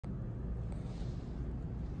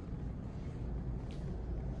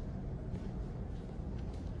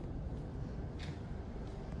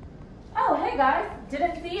Hey guys,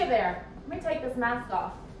 didn't see you there. Let me take this mask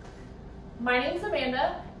off. My name's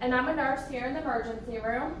Amanda, and I'm a nurse here in the emergency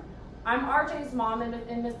room. I'm RJ's mom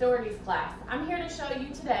in Miss Doherty's class. I'm here to show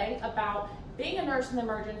you today about being a nurse in the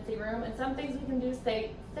emergency room and some things we can do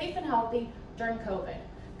safe and healthy during COVID.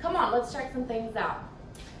 Come on, let's check some things out.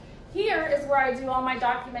 Here is where I do all my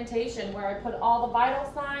documentation, where I put all the vital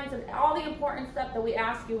signs and all the important stuff that we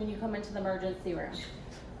ask you when you come into the emergency room.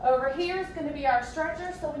 Over here is going to be our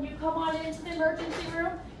stretcher, so when you come on into the emergency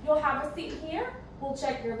room, you'll have a seat here. We'll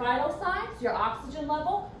check your vital signs, your oxygen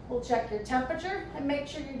level, we'll check your temperature, and make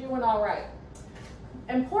sure you're doing all right.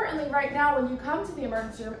 Importantly, right now, when you come to the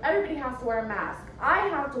emergency room, everybody has to wear a mask. I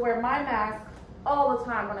have to wear my mask all the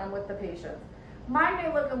time when I'm with the patient. Mine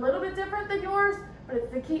may look a little bit different than yours, but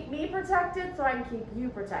it's to keep me protected so I can keep you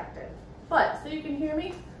protected. But, so you can hear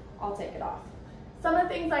me, I'll take it off. Some of the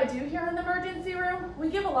things I do here in the emergency room,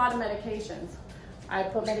 we give a lot of medications. I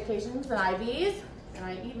put medications in IVs, and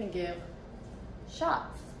I even give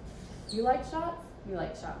shots. You like shots? You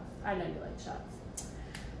like shots. I know you like shots.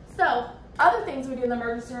 So, other things we do in the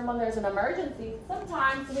emergency room when there's an emergency,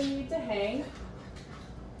 sometimes we need to hang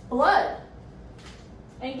blood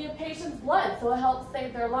and give patients blood so it helps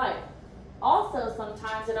save their life. Also,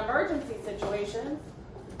 sometimes in emergency situations,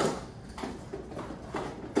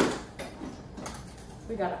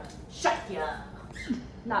 we gotta shut you.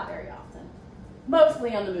 Not very often.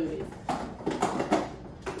 Mostly on the movies.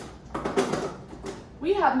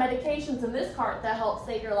 We have medications in this cart that help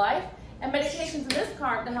save your life, and medications in this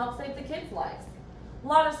cart that help save the kids' lives. A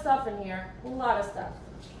lot of stuff in here, a lot of stuff.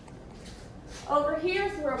 Over here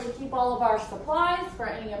is where we keep all of our supplies for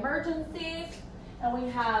any emergencies, and we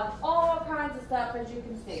have all kinds of stuff, as you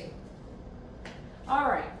can see. All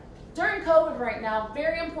right. During COVID right now,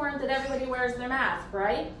 very important that everybody wears their mask,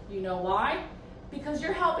 right? You know why? Because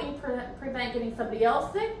you're helping prevent getting somebody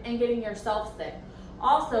else sick and getting yourself sick.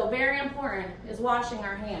 Also, very important is washing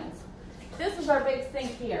our hands. This is our big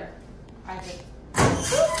sink here. I think.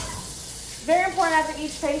 Very important after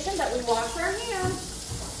each patient that we wash our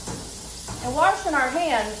hands. And washing our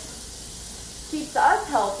hands keeps us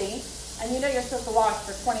healthy. And you know you're supposed to wash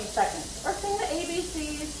for 20 seconds. Or sing the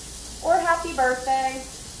ABCs, or happy birthday.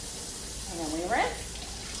 And then we rinse.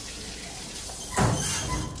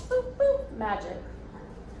 Boop, boop, magic.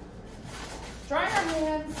 Dry our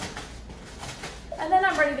hands. And then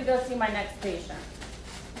I'm ready to go see my next patient.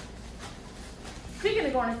 Speaking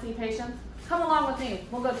of going to see patients, come along with me.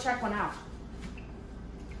 We'll go check one out.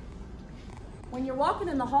 When you're walking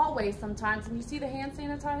in the hallway sometimes and you see the hand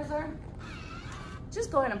sanitizer,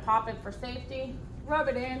 just go ahead and pop it for safety. Rub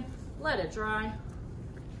it in, let it dry.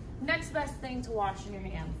 Next best thing to washing your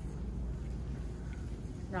hands.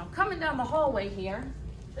 Now, coming down the hallway here,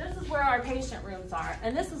 this is where our patient rooms are,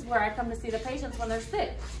 and this is where I come to see the patients when they're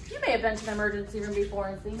sick. You may have been to the emergency room before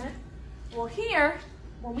and seen it. Well, here,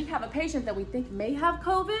 when we have a patient that we think may have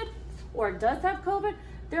COVID or does have COVID,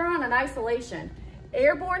 they're on an isolation,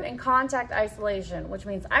 airborne and contact isolation, which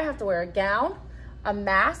means I have to wear a gown, a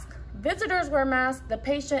mask, visitors wear masks, the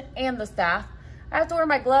patient and the staff. I have to wear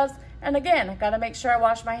my gloves, and again, I gotta make sure I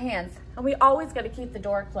wash my hands, and we always gotta keep the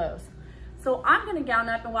door closed. So I'm gonna gown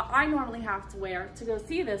up in what I normally have to wear to go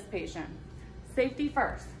see this patient. Safety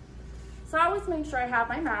first. So I always make sure I have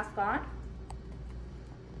my mask on.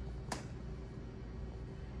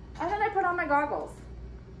 And then I put on my goggles.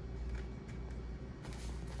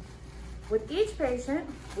 With each patient,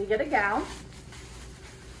 we get a gown.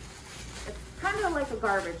 It's kind of like a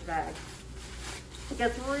garbage bag. It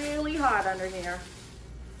gets really hot under here.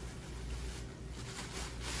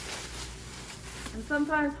 And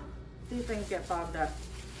sometimes these things get fogged up.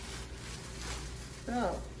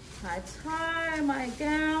 So I tie my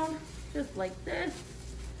gown just like this.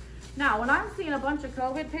 Now, when I'm seeing a bunch of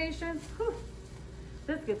COVID patients,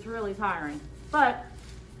 this gets really tiring, but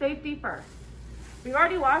safety first. We've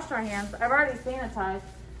already washed our hands. I've already sanitized.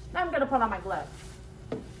 Now I'm gonna put on my gloves.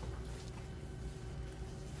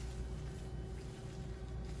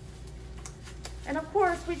 And of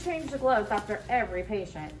course, we change the gloves after every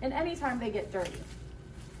patient and anytime they get dirty.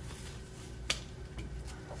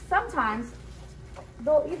 Sometimes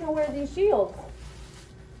they'll even wear these shields.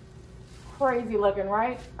 Crazy looking,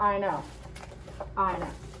 right? I know. I know.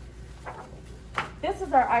 This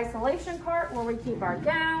is our isolation cart where we keep our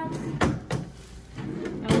gowns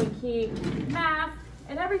and we keep masks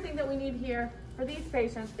and everything that we need here for these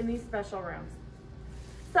patients in these special rooms.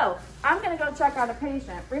 So I'm gonna go check out a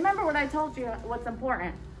patient. Remember what I told you, what's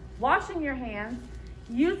important. Washing your hands,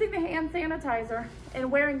 using the hand sanitizer,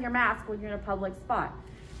 and wearing your mask when you're in a public spot.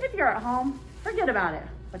 If you're at home, forget about it.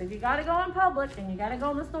 But if you gotta go in public and you gotta go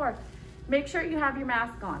in the store, make sure you have your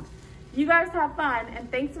mask on. You guys have fun,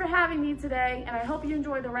 and thanks for having me today, and I hope you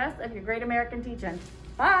enjoy the rest of your Great American Teach-In.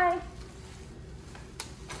 Bye.